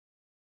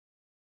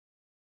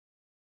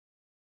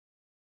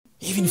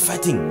Even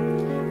fighting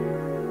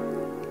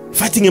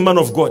a man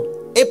of God.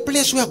 A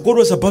place where God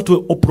was about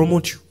to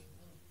promote you.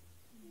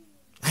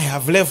 I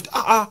have left.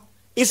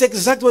 It's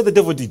exactly what the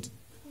devil did.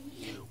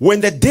 When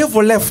the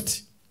devil left,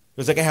 he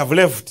was like, I have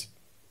left.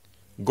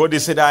 God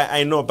said,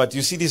 I know, but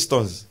you see these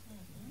stones?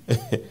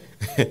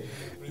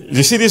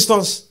 You see these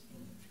stones?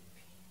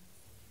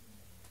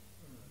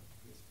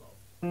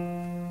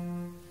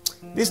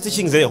 This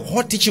teaching is a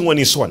hot teaching on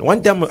this one.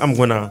 One day am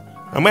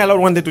I allowed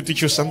one day to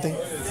teach you something?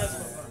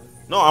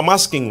 No, I'm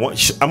asking,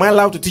 am I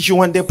allowed to teach you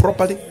one day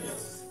properly?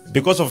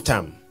 Because of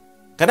time.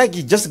 Can I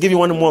just give you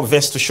one more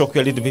verse to shock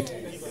you a little bit?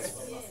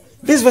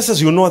 These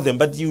verses, you know them,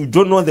 but you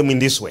don't know them in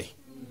this way.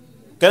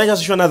 Can I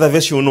just show another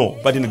verse you know,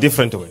 but in a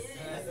different way?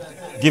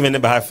 Give a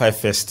neighbor high five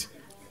first.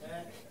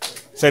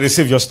 Say,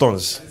 receive your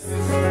stones.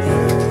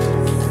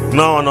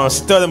 No,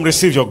 tell them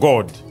receive your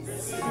gold.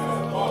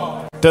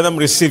 Tell them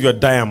receive your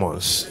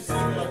diamonds.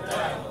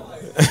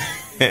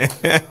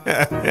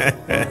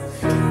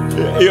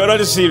 You're not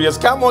serious.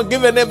 Come on,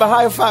 give a neighbor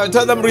high five.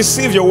 Tell them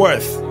receive your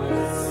worth.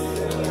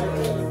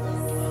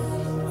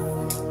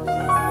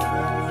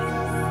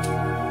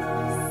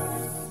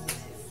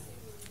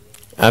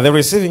 Are they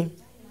receiving?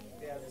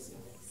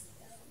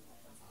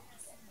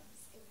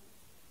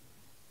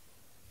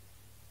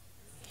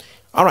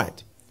 All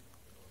right.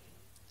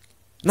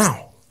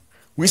 Now,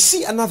 we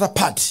see another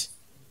part.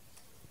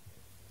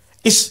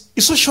 It's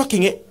so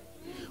shocking, eh?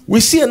 We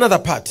see another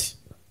part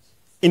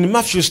in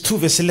Matthew 2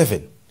 verse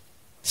 11.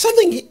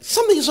 Something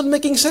is not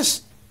making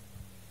sense.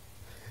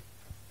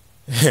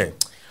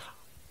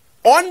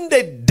 On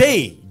the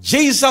day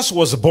Jesus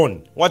was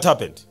born, what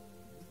happened?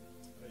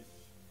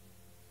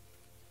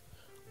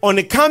 On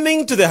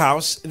coming to the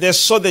house, they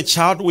saw the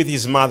child with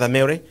his mother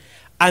Mary,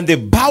 and they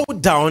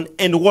bowed down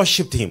and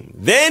worshipped him.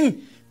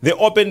 Then they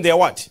opened their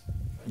what?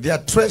 Their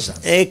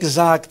treasures.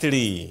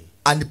 Exactly.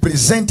 And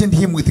presented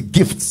him with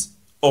gifts.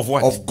 Of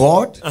what? Of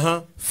gold,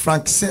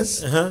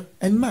 frankincense,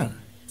 and myrrh.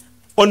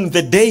 On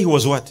the day he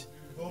was what?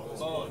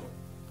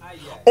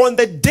 On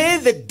the day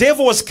the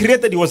devil was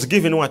created, he was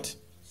given what?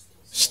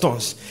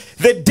 Stones.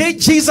 The day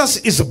Jesus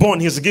is born,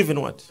 he's given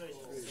what?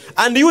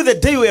 And you, the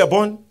day you were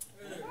born?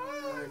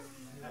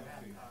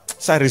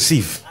 So I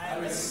receive.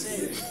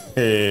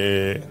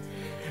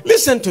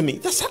 Listen to me.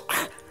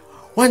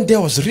 One day I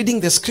was reading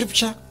the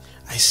scripture.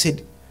 I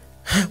said,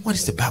 what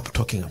is the Bible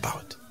talking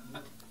about?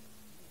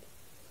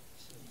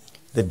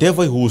 The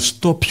devil will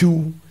stop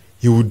you.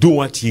 He will do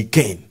what he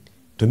can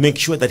to make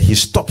sure that he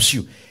stops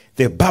you.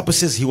 The Bible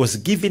says he was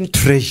given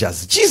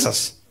treasures.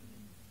 Jesus.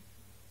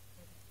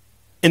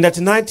 And that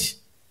night,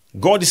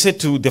 God said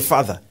to the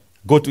father,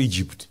 go to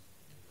Egypt.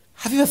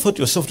 Have you ever thought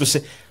yourself to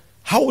say,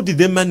 how did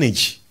they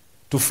manage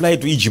to fly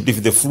to Egypt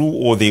if they flew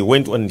or they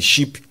went on a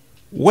ship?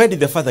 Where did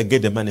the father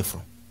get the money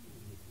from?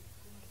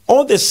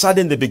 All of a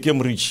sudden they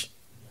became rich.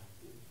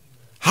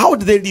 How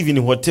did they live in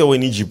a hotel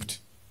in Egypt?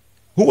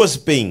 Who was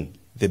paying?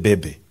 The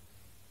baby.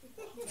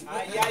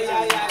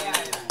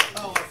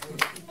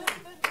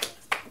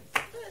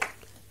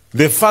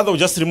 The father would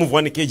just remove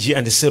 1 kg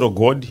and settle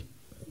God,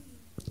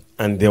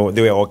 and they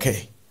were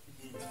okay.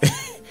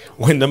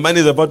 When the money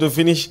is about to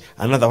finish,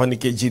 another 1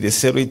 kg, they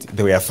settle it,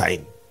 they were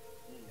fine.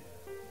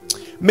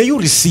 May you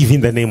receive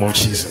in the name of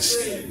Jesus.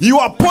 You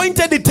are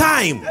appointed the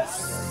time.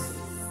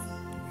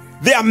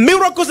 There are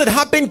miracles that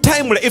happen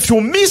timely. If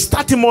you miss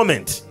that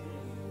moment,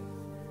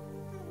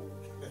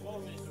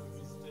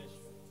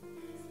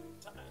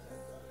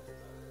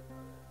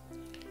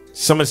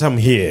 somebody say, I'm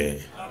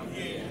here.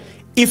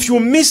 If you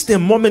miss the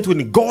moment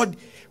when God,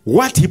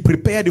 what he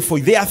prepared for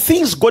you, there are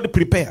things God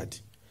prepared.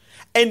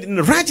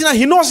 And right now,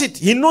 he knows it.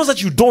 He knows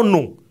that you don't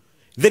know.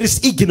 There is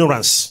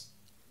ignorance.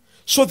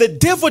 So the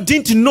devil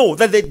didn't know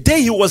that the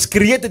day he was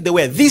created, there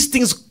were these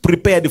things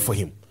prepared for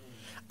him.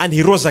 And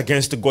he rose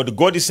against God.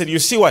 God said, you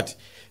see what?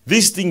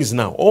 These things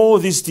now, all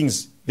these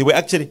things, they were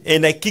actually,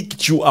 and I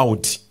kicked you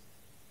out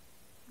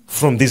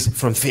from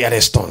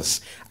fearless stones.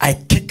 I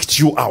kicked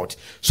you out.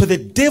 So the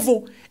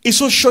devil, it's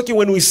so shocking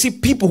when we see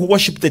people who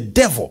worship the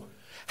devil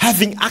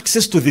having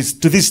access to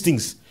these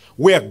things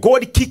where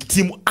God kicked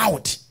him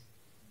out.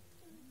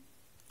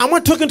 Am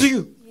I talking to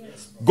you?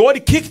 Yes.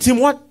 God kicked him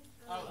what?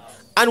 Out.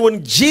 And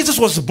when Jesus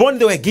was born,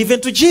 they were given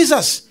to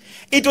Jesus.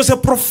 It was a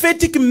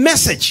prophetic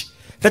message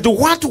that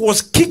what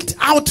was kicked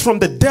out from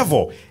the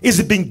devil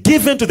is being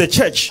given to the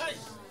church.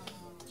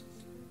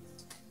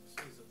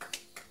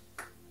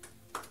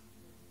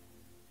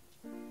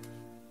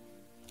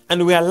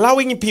 And we're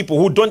allowing people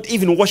who don't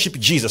even worship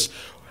Jesus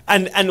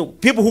and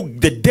people who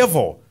the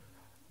devil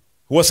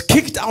was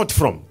kicked out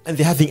from, and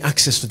they're having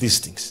access to these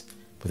things.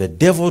 But the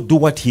devil do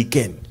what he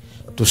can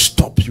to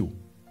stop you.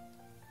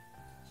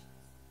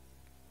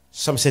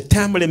 Some say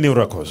timely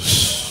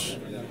miracles.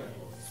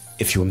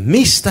 If you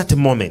miss that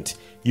moment,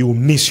 you will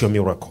miss your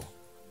miracle.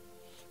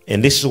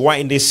 And this is why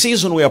in this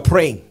season we are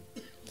praying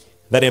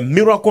that a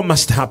miracle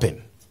must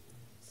happen.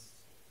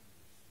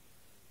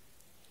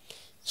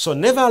 So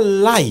never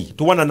lie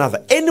to one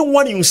another.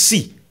 Anyone you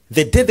see,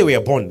 the day they were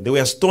born, there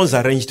were stones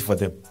arranged for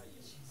them.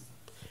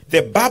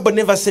 The Bible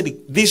never said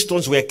these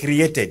stones were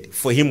created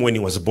for him when he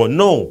was born.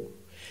 No.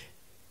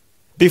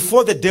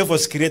 Before the devil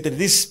was created,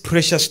 these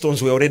precious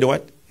stones were already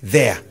what?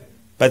 There.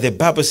 But the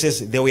Bible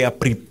says they were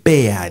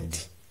prepared.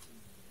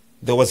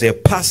 There was a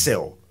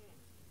parcel,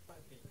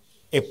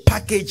 a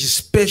package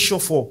special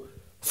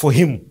for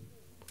him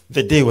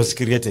the day he was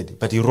created.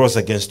 But he rose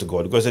against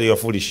God. God said, "You are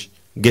foolish.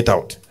 Get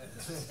out."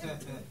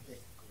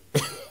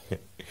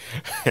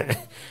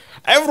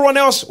 Everyone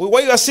else,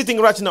 where you are sitting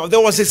right now, there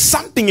was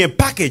a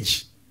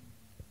package.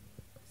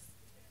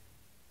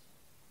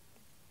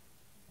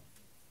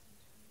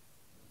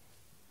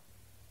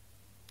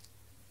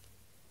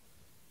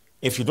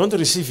 If you don't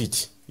receive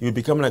it, you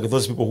become like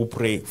those people who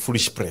pray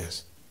foolish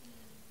prayers.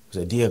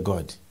 Say, "Dear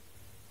God,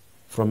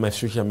 from my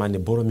future money,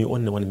 borrow me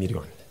only 1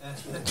 million."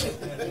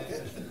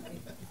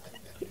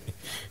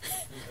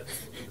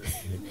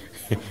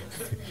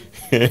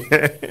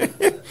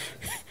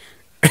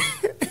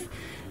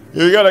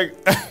 You gotta,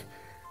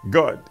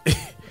 God,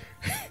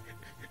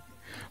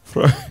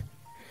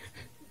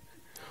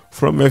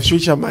 from my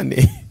future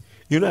money,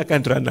 you know I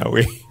can't run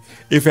away.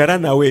 If I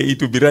run away,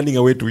 it will be running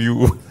away to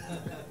you.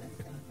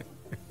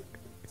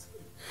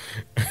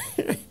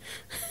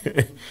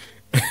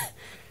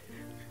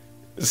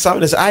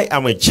 Someone says, "I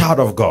am a child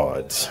of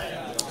God."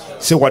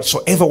 Say,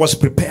 "Whatsoever was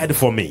prepared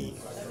for me,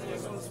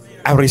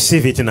 I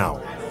receive it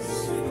now."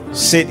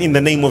 Say it in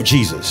the name of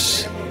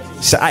Jesus.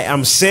 Say, "I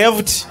am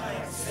saved,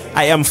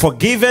 I am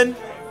forgiven,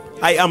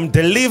 I am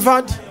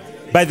delivered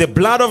by the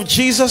blood of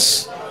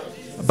Jesus.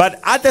 But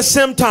at the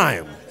same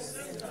time,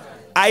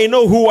 I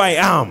know who I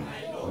am.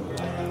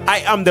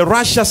 I am the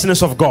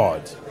righteousness of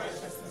God.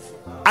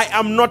 I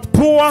am not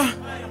poor,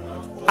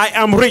 I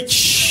am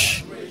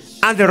rich.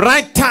 At the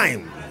right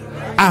time,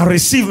 I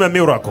receive my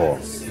miracle."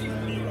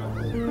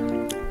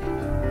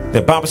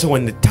 The Bible says,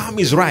 when the time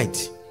is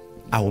right,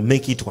 I will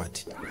make it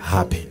what?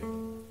 Happen.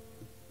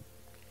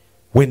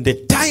 When the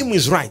time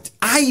is right,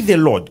 I, the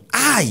Lord,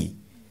 I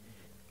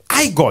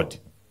God,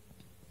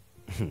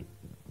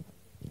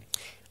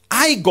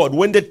 I God,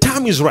 when the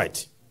time is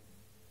right.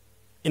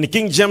 In the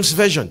King James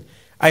Version,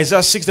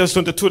 Isaiah 6 verse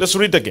 22, let's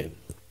read again.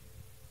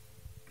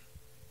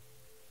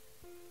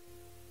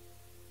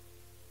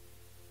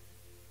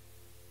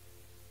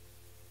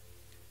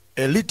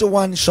 A little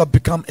one shall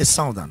become a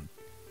southern,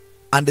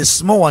 and a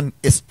small one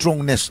a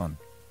strong nation.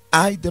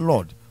 I, the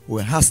Lord,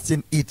 will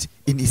hasten it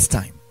in its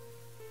time.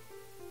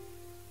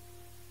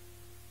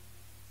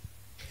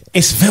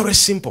 It's very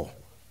simple,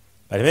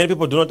 but many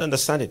people do not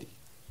understand it.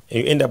 And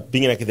you end up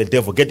being like the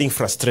devil, getting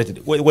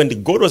frustrated. When the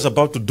God was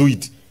about to do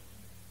it,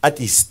 at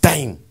his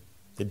time,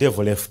 the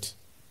devil left.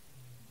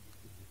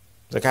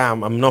 Like,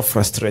 I'm not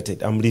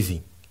frustrated, I'm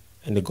leaving.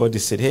 And the God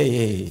said,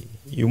 hey,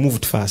 you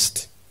moved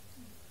fast.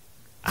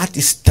 At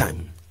this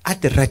time,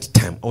 at the right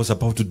time, I was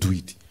about to do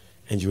it,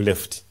 and you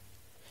left.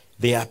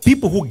 There are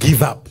people who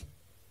give up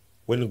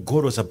when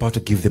God was about to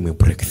give them a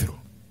breakthrough.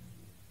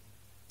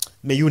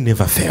 May you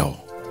never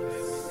fail.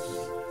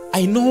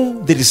 I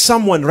know there is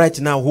someone right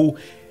now who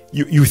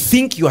you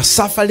think you are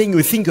suffering,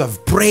 you think you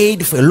have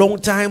prayed for a long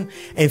time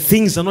and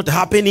things are not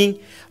happening,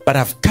 but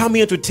I've come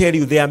here to tell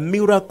you there are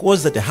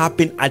miracles that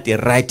happen at the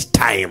right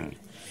time.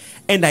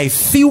 And I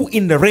feel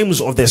in the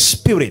realms of the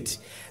spirit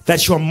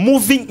that you are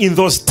moving in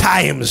those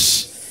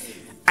times.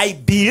 I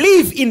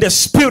believe in the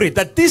spirit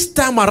that this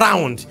time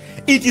around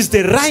it is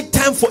the right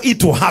time for it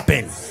to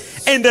happen,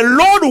 and the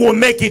Lord will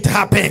make it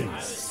happen.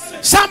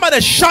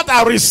 Somebody shout,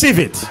 "I receive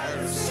it."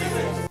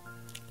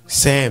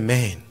 Say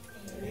amen.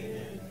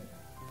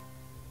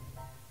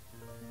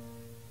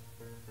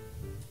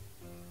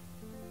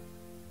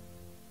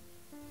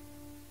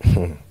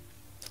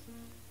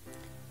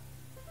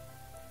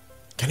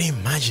 Can you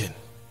imagine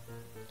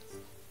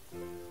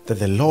that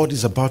the Lord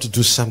is about to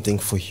do something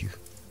for you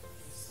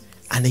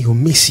and you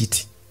miss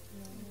it?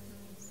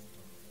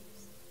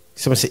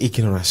 Someone say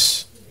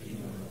ignorance.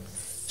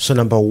 So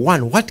number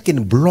one, what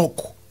can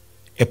block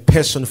a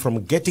person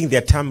from getting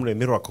their timely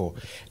miracle?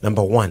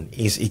 Number one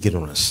is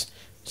ignorance.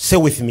 Say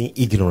with me,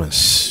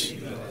 ignorance.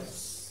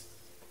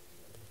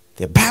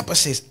 The Bible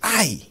says,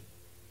 I,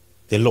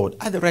 the Lord,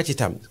 at the right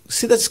time.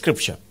 See that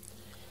scripture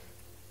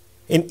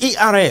in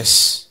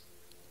ERS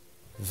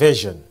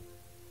version.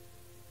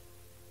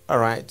 All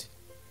right.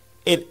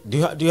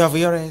 Do you have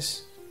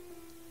ERS?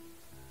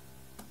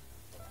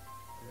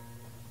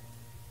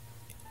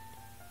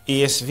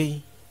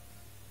 ESV?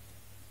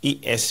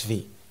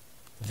 ESV.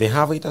 They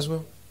have it as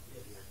well.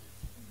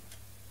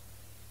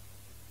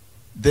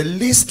 The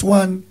least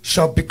one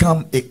shall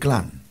become a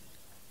clan,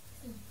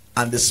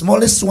 and the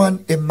smallest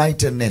one a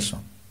mighty nation.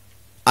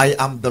 I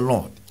am the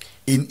Lord.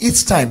 In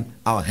its time,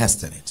 I'll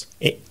hasten it.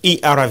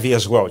 ERV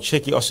as well.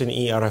 Check it also in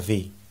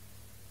ERV.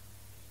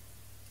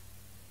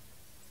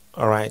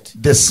 All right.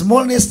 The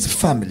smallest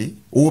family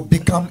will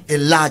become a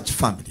large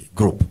family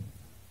group.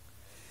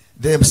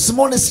 The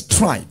smallest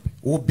tribe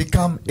will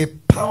become a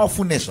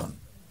powerful nation.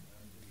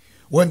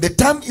 When the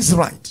time is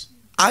right,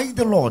 I,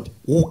 the Lord,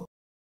 will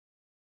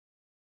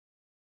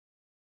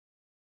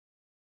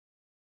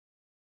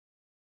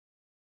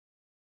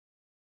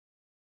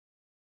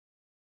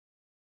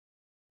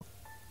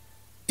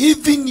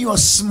even your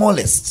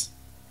smallest,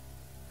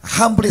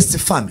 humblest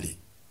family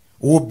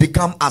will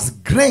become as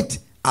great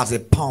as a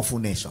powerful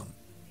nation.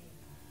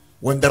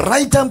 When the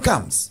right time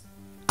comes,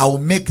 I will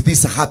make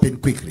this happen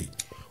quickly.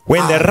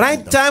 When the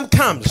right time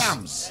comes,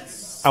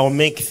 I will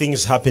make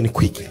things happen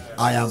quickly.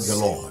 I am the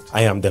Lord.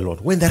 I am the Lord.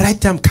 When the right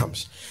time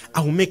comes,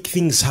 I will make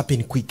things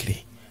happen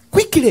quickly.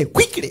 Quickly,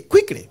 quickly,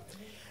 quickly.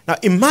 Now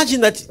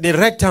imagine that the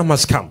right time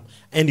has come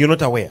and you're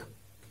not aware.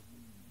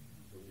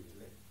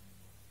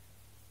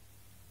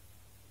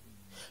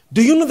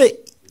 Do you know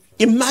that?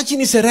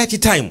 Imagine it's a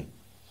right time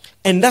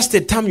and that's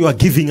the time you are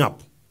giving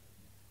up.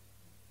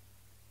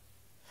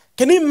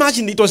 Can you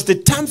imagine it was the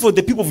time for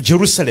the people of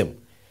Jerusalem?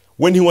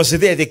 When he was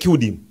there, they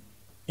killed him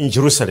in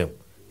Jerusalem.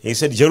 He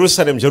said,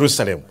 Jerusalem,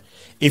 Jerusalem,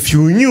 if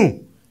you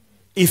knew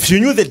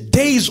the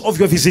days of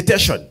your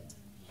visitation,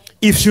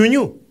 if you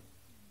knew,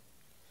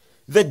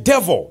 the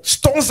devil,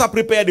 stones are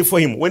prepared for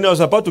him. When I was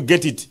about to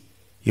get it,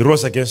 he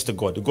rose against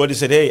God. God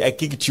said, hey, I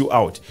kicked you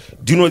out.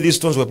 Do you know these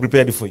stones were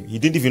prepared for him? He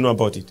didn't even know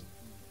about it.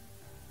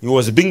 He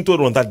was being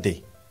told on that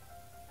day.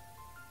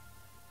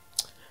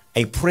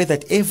 I pray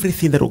that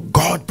everything that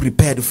God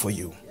prepared for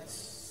you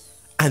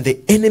and the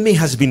enemy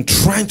has been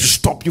trying to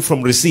stop you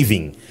from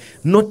receiving,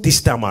 not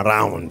this time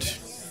around.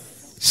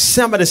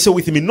 Somebody say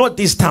with me, not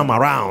this time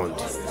around.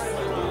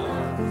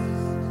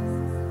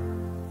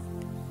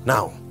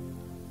 Now,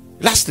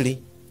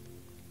 lastly,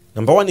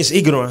 number one is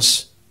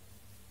ignorance.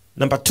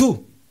 Number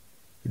two,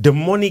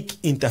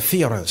 demonic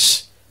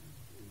interference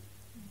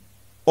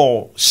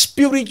or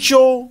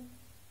spiritual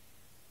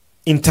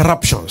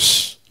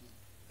interruptions.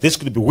 This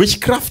could be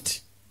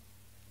witchcraft.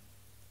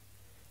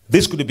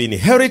 This could be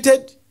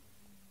inherited,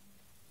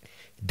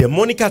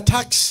 demonic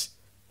attacks,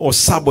 or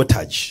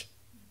sabotage.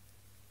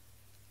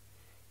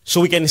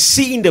 So we can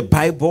see in the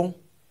Bible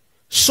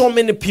so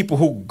many people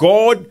who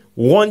God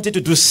wanted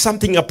to do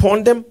something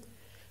upon them,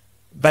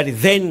 but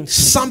then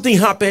something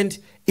happened,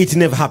 it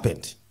never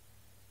happened.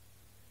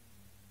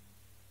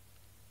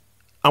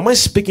 Am I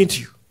speaking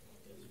to you?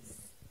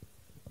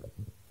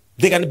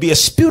 There can be a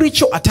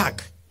spiritual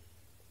attack.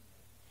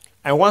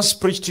 I once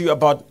preached to you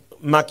about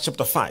Mark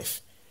chapter 5,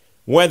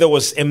 where there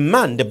was a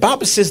man. The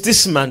Bible says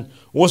this man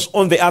was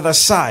on the other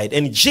side.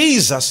 And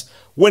Jesus,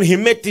 when he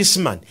met this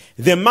man,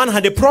 the man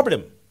had a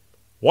problem.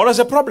 What was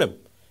the problem?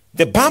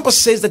 The Bible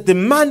says that the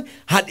man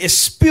had a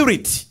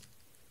spirit,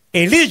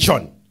 a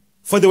legion,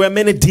 for there were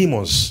many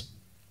demons.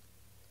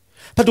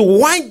 But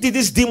why did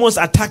these demons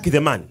attack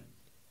the man?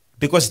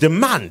 Because the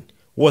man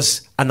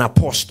was an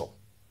apostle.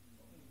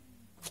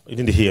 You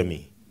didn't hear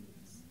me.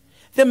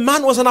 The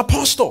man was an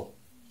apostle.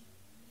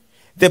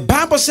 The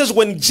Bible says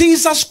when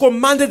Jesus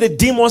commanded the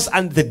demons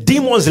and the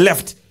demons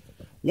left,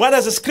 what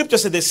does the scripture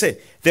say? They say,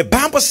 the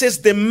Bible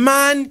says the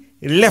man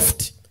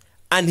left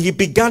and he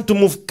began to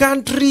move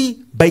country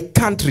by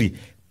country,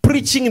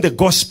 preaching the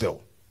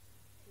gospel.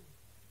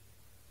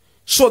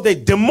 So the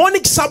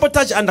demonic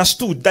sabotage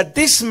understood that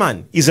this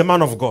man is a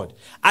man of God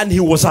and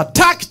he was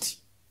attacked.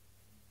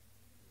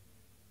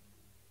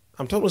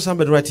 I'm talking to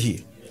somebody right here.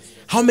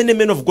 How many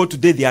men of God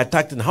today they are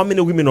attacked, and how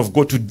many women of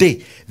God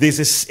today there's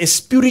a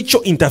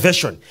spiritual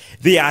intervention.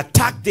 They are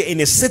attacked, they're in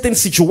a certain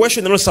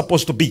situation they're not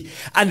supposed to be.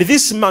 And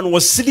this man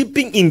was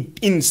sleeping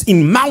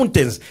in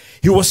mountains.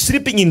 He was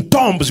sleeping in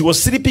tombs. He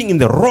was sleeping in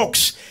the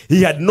rocks.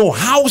 He had no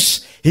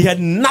house. He had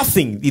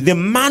nothing. The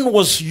man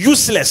was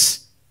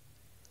useless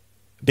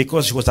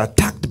because he was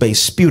attacked by a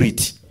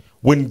spirit.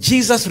 When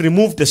Jesus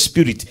removed the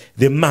spirit,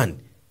 the man,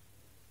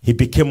 he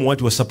became what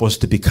he was supposed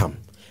to become.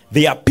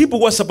 There are people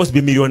who are supposed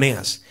to be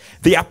millionaires.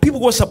 There are people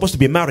who are supposed to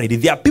be married.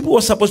 There are people who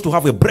are supposed to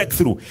have a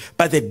breakthrough.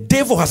 But the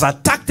devil has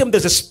attacked them.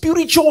 There's a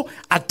spiritual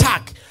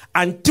attack.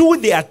 Until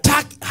the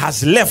attack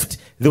has left,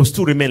 they will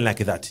still remain like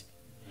that.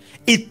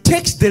 It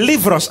takes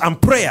deliverance and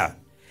prayer.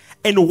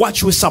 And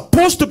what you're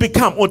supposed to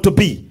become or to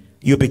be,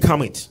 you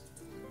become it.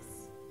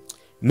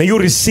 May you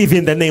receive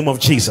in the name of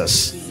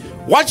Jesus.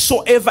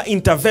 Whatsoever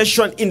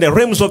intervention in the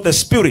realms of the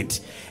spirit,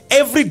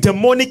 every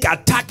demonic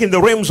attack in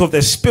the realms of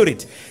the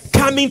spirit,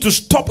 coming to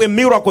stop a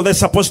miracle that's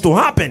supposed to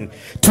happen.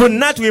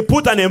 Tonight we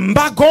put an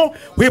embargo,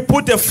 we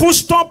put a full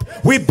stop,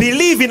 we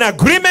believe in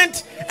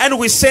agreement, and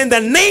we say in the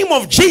name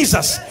of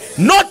Jesus,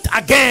 not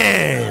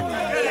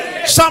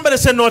again. Somebody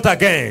say not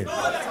again.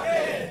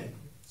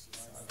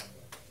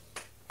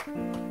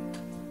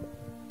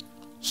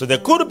 So there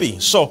could be.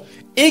 So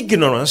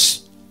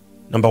ignorance,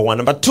 number one.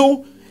 Number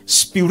two,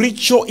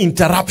 spiritual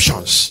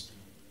interruptions.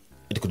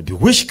 It could be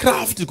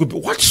witchcraft, it could be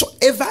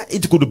whatsoever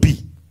it could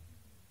be.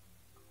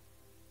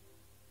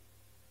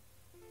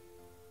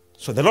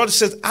 So the Lord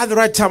says, at the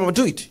right time I'll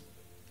do it.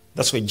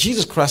 That's why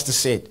Jesus Christ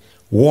said,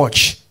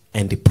 watch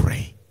and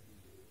pray.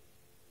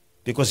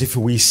 Because if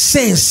we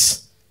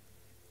sense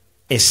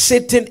a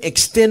certain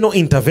external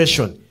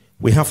intervention,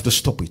 we have to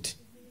stop it.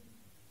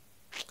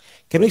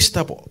 Can you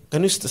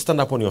stand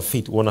up on your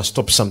feet? We want to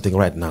stop something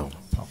right now.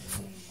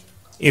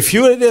 If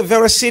you're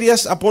very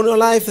serious upon your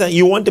life, that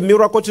you want a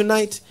miracle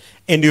tonight,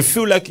 and you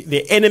feel like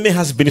the enemy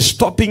has been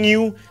stopping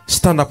you,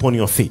 stand up on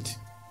your feet.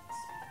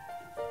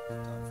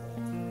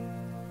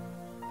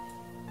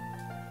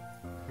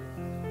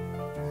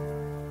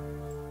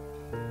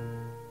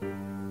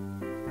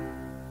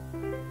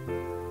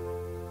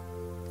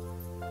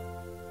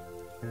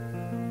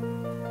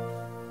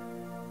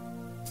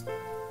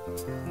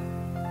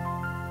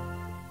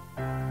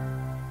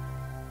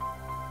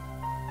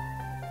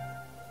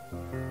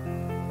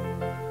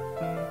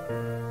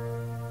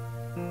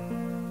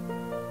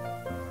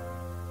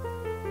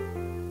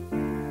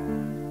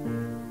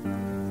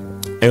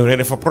 Are you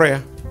ready for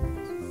prayer?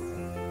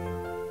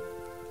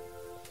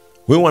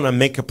 We want to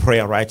make a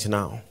prayer right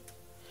now.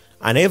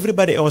 And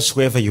everybody else,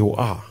 wherever you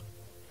are,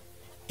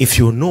 if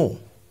you know,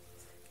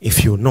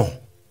 it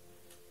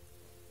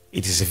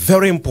is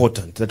very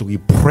important that we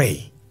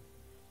pray.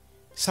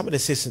 Somebody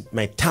says,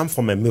 my time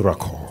for my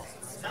miracle.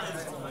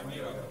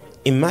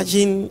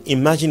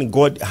 Imagine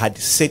God had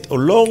said a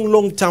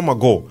long time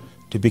ago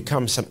to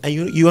become some, and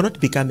you are not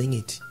becoming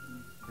it.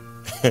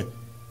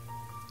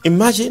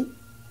 Imagine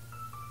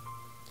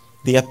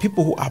there are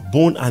people who are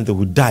born and they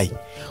will die.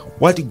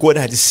 What God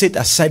had set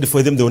aside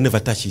for them, they will never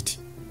touch it.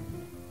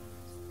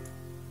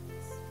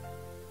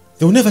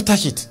 They will never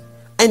touch it.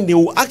 And they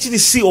will actually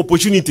see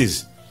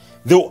opportunities.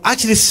 They will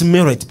actually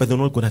smell it, but they're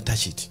not going to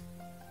touch it.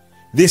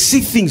 They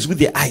see things with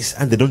their eyes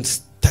and they don't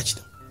touch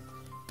them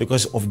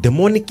because of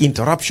demonic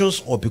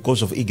interruptions or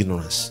because of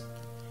ignorance.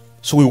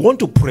 So we want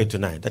to pray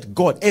tonight that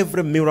God,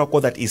 every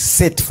miracle that is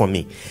set for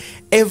me,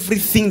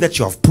 everything that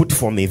you have put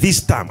for me,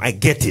 this time I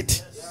get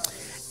it.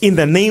 In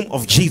the name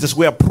of Jesus,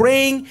 we are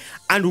praying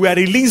and we are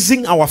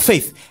releasing our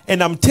faith.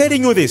 And I'm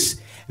telling you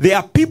this, there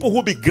are people who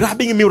will be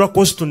grabbing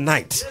miracles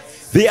tonight.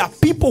 There are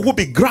people who will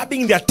be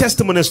grabbing their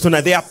testimonies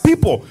tonight. There are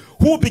people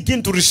who will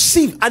begin to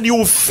receive, and you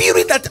will feel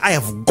it that I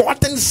have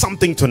gotten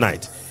something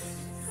tonight.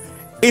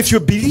 If you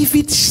believe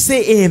it,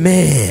 say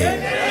amen.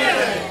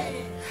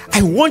 Amen.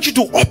 I want you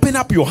to open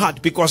up your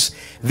heart, because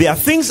there are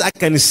things I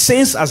can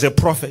sense as a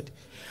prophet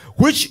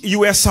which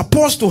you are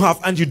supposed to have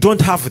and you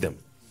don't have them.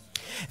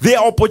 There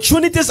are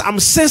opportunities I'm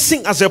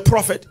sensing as a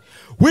prophet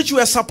which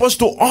we are supposed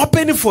to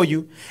open for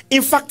you.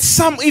 In fact,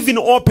 some even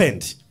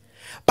opened.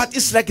 But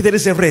it's like there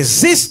is a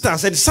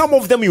resistance, and some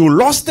of them you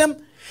lost them,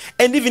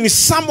 and even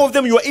some of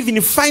them you are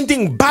even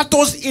finding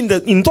battles in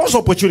those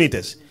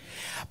opportunities.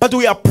 But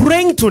we are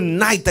praying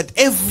tonight that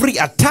every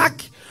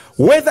attack,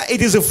 whether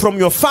it is from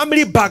your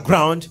family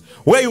background,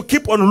 where you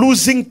keep on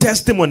losing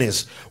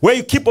testimonies, where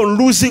you keep on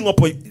losing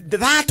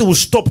that will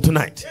stop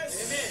tonight.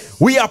 Yes.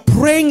 We are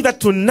praying that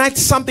tonight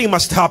something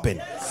must happen.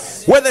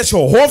 Yes. Whether it's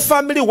your whole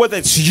family, whether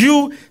it's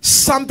you,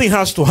 something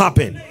has to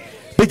happen.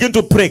 Begin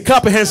to pray.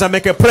 Clap your hands and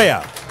make a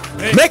prayer.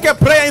 Make a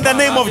prayer in the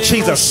name of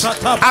Jesus.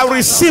 I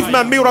receive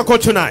my miracle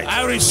tonight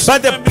by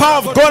the power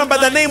of God and by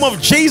the name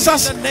of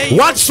Jesus.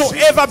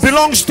 Whatsoever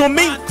belongs to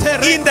me,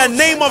 in the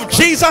name of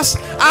Jesus,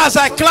 as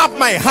I clap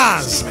my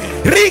hands.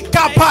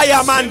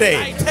 Rikapaya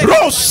mande,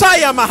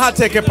 Rosaya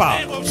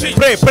mahatekepa.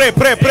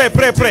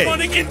 Pray.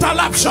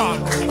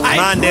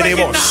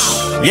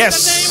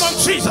 Yes.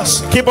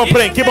 Keep on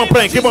praying.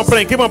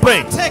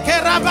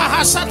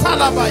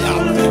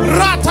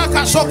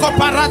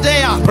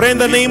 Pray in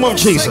the name of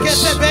Jesus.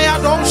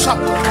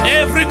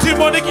 Every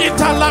demonic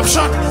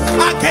interruption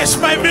against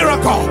my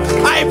miracle,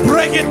 I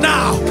break it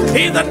now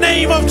in the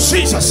name of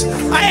Jesus.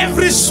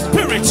 Every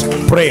spirit,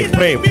 pray.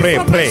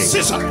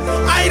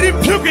 I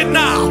rebuke it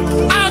now,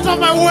 out of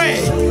my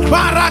way.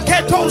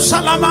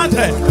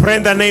 Pray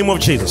in the name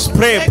of Jesus.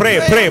 Pray.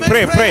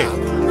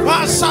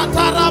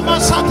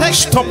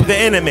 Stop the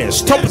enemy.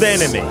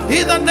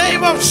 In the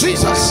name of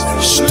Jesus.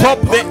 Stop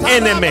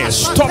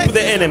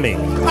the enemy.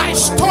 I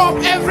stop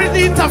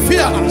every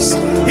interference.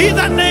 In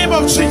the name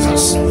of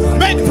Jesus.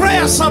 Make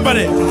prayer,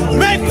 somebody.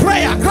 Make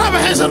prayer. Grab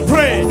your hands and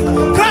pray.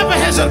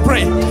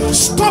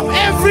 Stop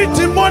every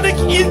demonic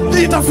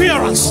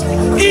interference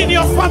in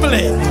your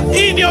family,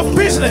 in your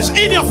business,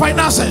 in your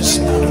finances.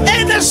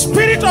 Any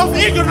spirit of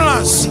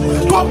ignorance,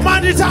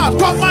 command it out.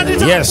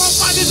 Yes.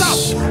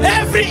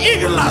 Every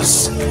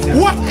ignorance,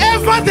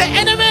 whatever the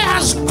enemy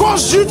has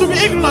caused you to be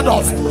ignorant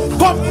of,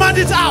 command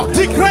it out.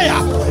 Declare,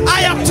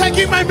 I am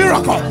taking my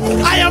miracle.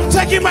 I am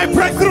taking my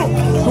breakthrough.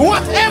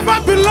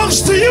 Whatever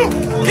belongs to you,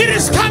 it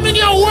is coming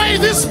your way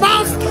this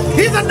month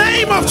in the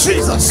name of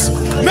Jesus.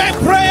 Make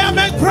prayer.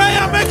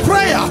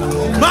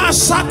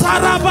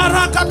 Masatara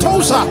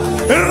barakatosa,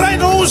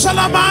 Renosa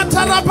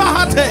lamantara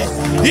bahate,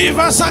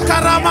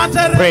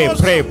 Ivasakaramate.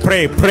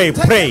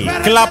 Pray.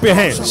 Clap your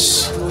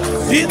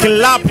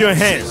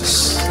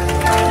hands.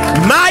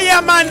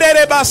 Maya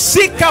mandere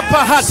basika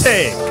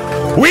pahate.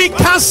 We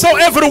cancel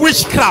every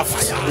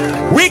witchcraft.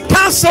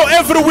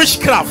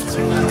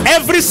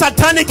 Every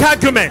satanic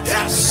argument.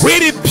 We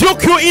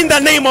rebuke you in the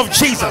name of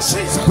Jesus.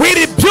 We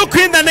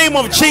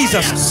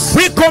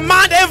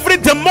command every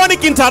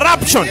demonic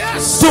interruption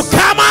to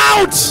come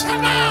out.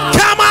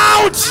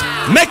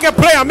 Make a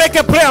prayer.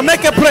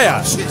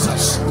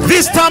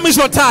 This time is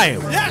your time.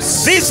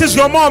 This is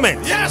your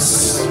moment.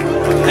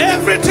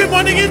 Every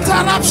demonic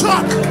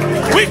interruption,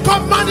 we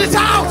command it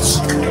out.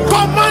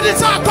 Come,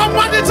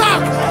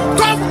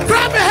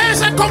 grab your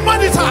hands and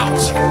command it out.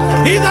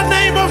 In the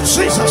name of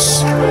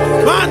Jesus.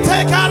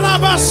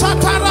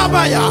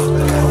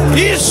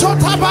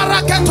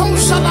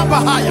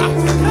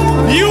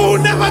 You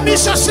never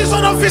miss your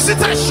season of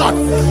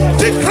visitation.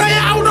 Declare,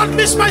 I will not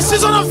miss my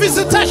season of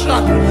visitation.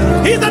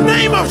 In the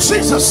name of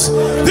Jesus.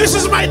 This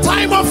is my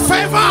time of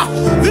favor.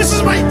 This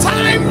is my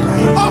time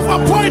of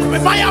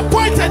appointment, my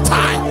appointed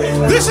time.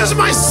 This is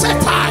my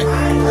set time.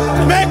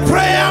 Make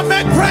prayer.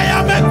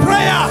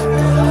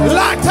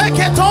 La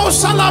teketo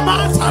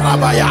salamanta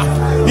rabaya.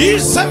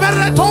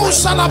 Isevereto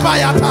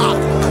salabayata.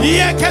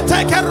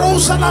 Yeketeke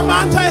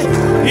rosalamante.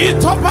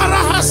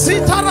 Itoparaha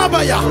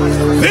sitarabaya.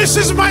 This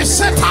is my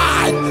set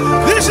time.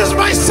 This is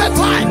my set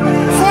time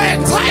for a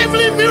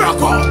timely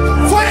miracle.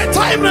 For a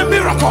timely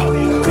miracle.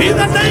 In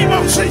the name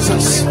of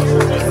Jesus.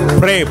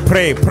 Pray,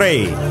 pray,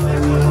 pray.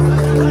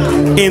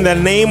 In the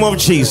name of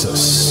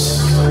Jesus.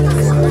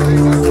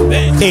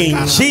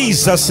 In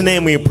Jesus'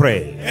 name we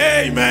pray.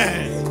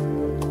 Amen.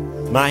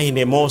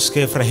 Mahine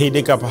moske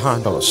frahidika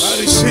pahandos. I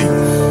receive.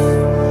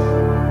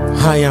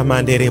 Haya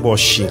mandere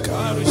boshika.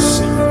 I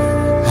receive.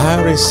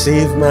 I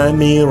receive my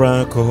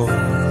miracle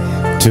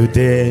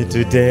today,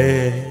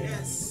 today.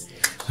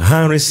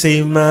 I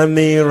receive my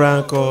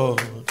miracle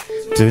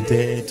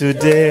today,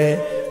 today.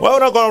 Well,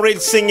 we're not going to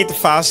sing it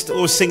fast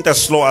or sing it as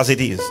slow as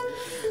it is.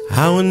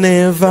 I'll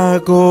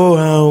never go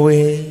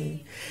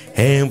away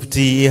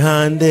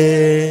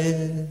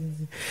empty-handed.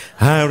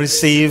 I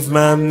receive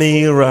my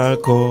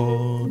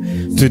miracle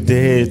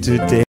today, today.